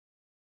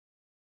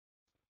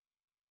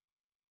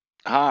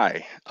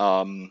Hi,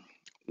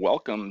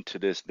 welcome to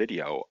this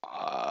video.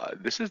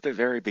 This is the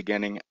very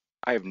beginning.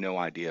 I have no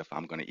idea if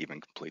I'm going to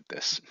even complete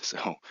this.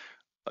 So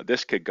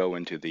this could go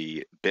into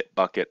the bit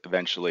bucket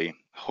eventually.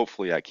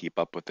 Hopefully I keep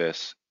up with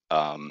this.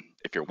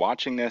 If you're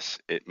watching this,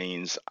 it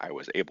means I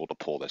was able to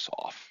pull this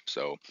off.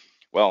 So,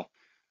 well,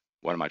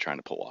 what am I trying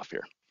to pull off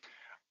here?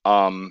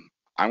 Um,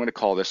 I'm going to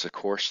call this a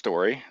course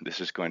story.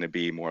 This is going to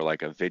be more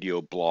like a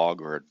video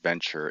blog or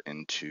adventure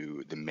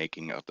into the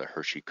making of the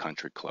Hershey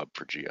Country Club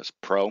for GS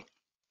Pro.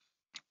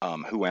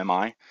 Who am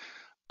I?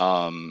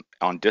 On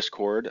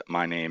Discord,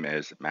 my name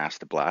is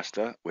Masta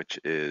Blasta, which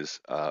is,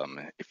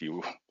 if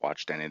you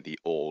watched any of the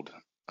old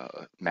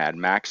Mad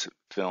Max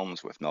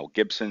films with Mel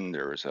Gibson,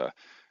 there was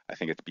I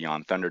think it's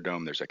Beyond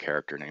Thunderdome, there's a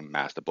character named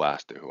Masta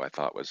Blasta who I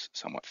thought was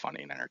somewhat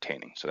funny and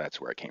entertaining. So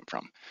that's where I came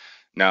from.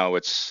 No,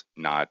 it's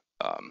not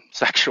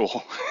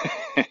sexual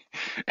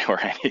or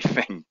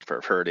anything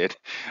perverted.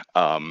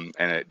 And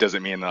it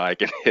doesn't mean that I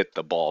can hit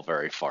the ball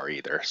very far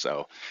either.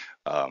 So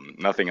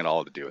nothing at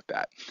all to do with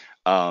that.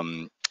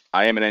 Um,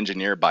 I am an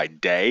engineer by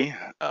day.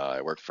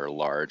 I work for a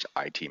large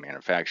IT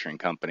manufacturing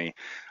company.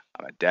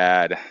 I'm a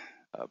dad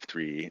of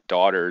three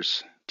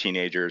daughters,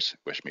 teenagers,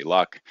 wish me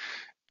luck.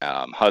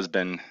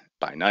 Husband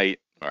by night,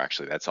 or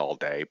actually that's all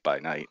day, by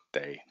night,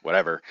 day,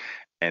 whatever.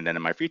 And then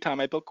in my free time,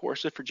 I build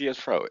courses for GS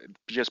Pro.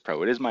 GS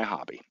Pro, it is my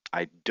hobby.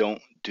 I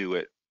don't do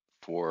it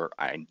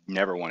I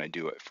never want to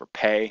do it for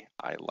pay.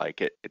 I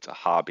like it. It's a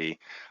hobby.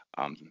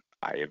 Um,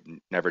 I have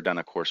never done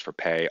a course for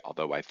pay,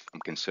 although I'm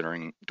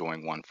considering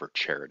doing one for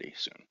charity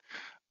soon.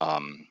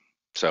 Um,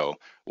 so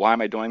why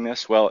am I doing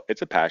this? Well,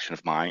 it's a passion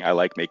of mine. I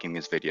like making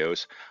these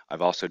videos.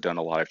 I've also done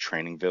a lot of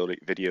training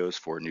videos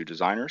for new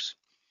designers.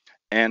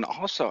 And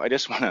also, I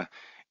just want to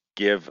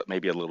give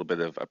maybe a little bit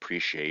of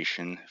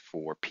appreciation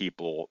for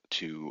people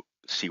to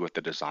see what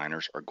the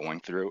designers are going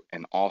through,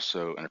 and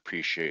also an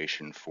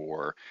appreciation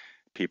for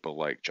people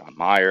like John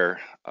Mayer,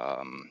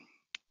 uh,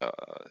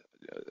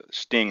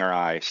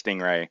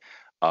 Stingray.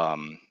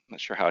 Not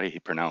sure how he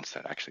pronounced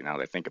that actually, now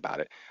that I think about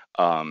it.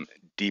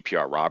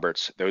 DPR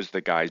Roberts, those are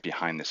the guys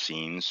behind the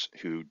scenes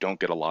who don't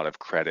get a lot of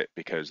credit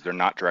because they're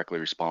not directly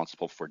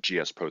responsible for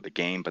GS Pro the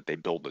game, but they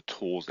build the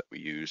tools that we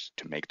use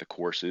to make the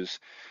courses.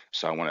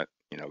 So I want to,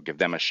 give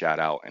them a shout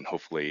out, and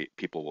hopefully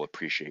people will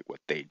appreciate what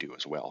they do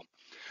as well.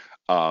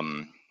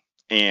 Um,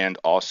 and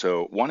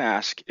also one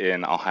ask,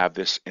 and I'll have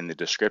this in the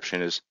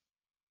description, is,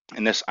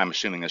 and this, I'm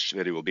assuming this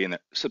video will be in there,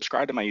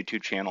 subscribe to my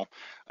YouTube channel.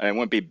 And it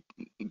wouldn't be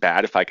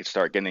bad if I could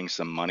start getting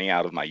some money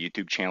out of my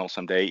YouTube channel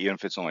someday, even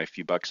if it's only a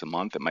few bucks a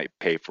month. It might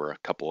pay for a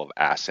couple of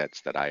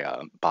assets that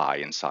I buy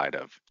inside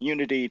of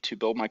Unity to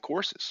build my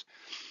courses.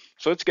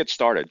 So let's get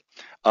started.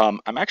 I'm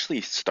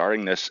actually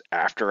starting this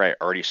after I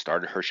already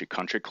started Hershey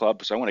Country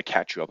Club, so I want to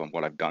catch you up on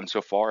what I've done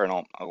so far, and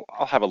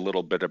I'll have a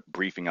little bit of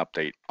briefing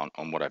update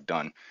on what I've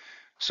done.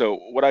 So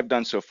what I've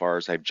done so far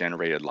is I've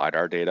generated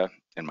LiDAR data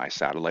in my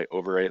satellite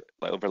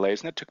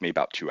overlays, and it took me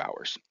about 2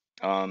 hours.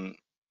 Um,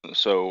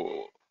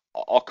 so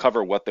I'll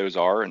cover what those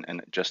are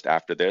and just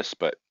after this,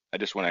 but I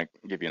just want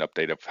to give you an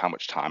update of how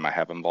much time I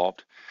have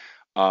involved.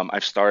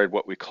 I've started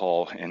what we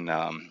call in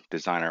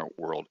designer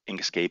world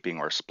inkscaping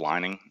or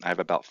splining. I have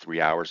about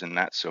 3 hours in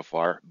that so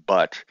far,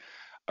 but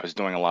I was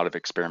doing a lot of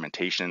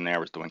experimentation in there. I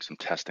was doing some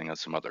testing of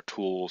some other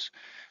tools.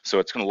 So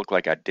it's going to look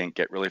like I didn't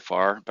get really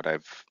far, but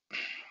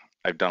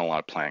I've done a lot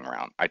of playing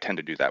around. I tend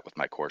to do that with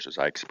my courses.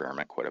 I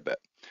experiment quite a bit.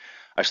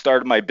 I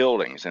started my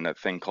buildings in a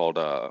thing called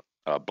a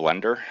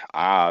Blender.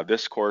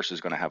 This course is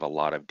going to have a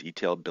lot of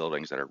detailed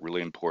buildings that are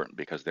really important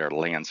because they're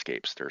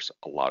landscapes. There's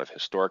a lot of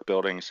historic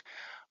buildings.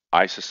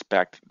 I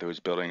suspect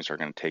those buildings are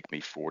going to take me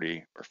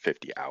 40 or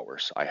 50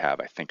 hours. I have,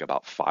 I think,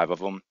 about five of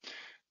them,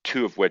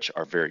 two of which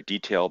are very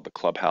detailed, the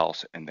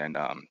clubhouse, and then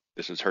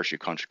this is Hershey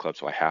Country Club,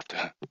 so I have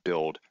to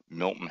build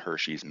Milton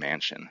Hershey's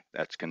mansion.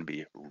 That's going to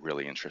be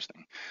really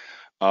interesting.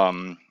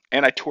 And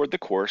I toured the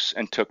course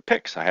and took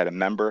pics. I had a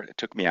member that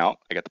took me out.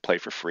 I got to play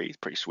for free. It's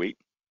pretty sweet.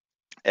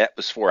 It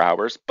was 4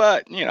 hours,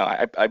 but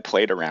I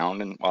played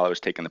around and while I was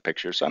taking the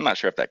pictures, so I'm not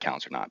sure if that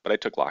counts or not. But I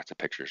took lots of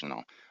pictures, and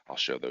I'll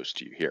show those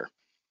to you here.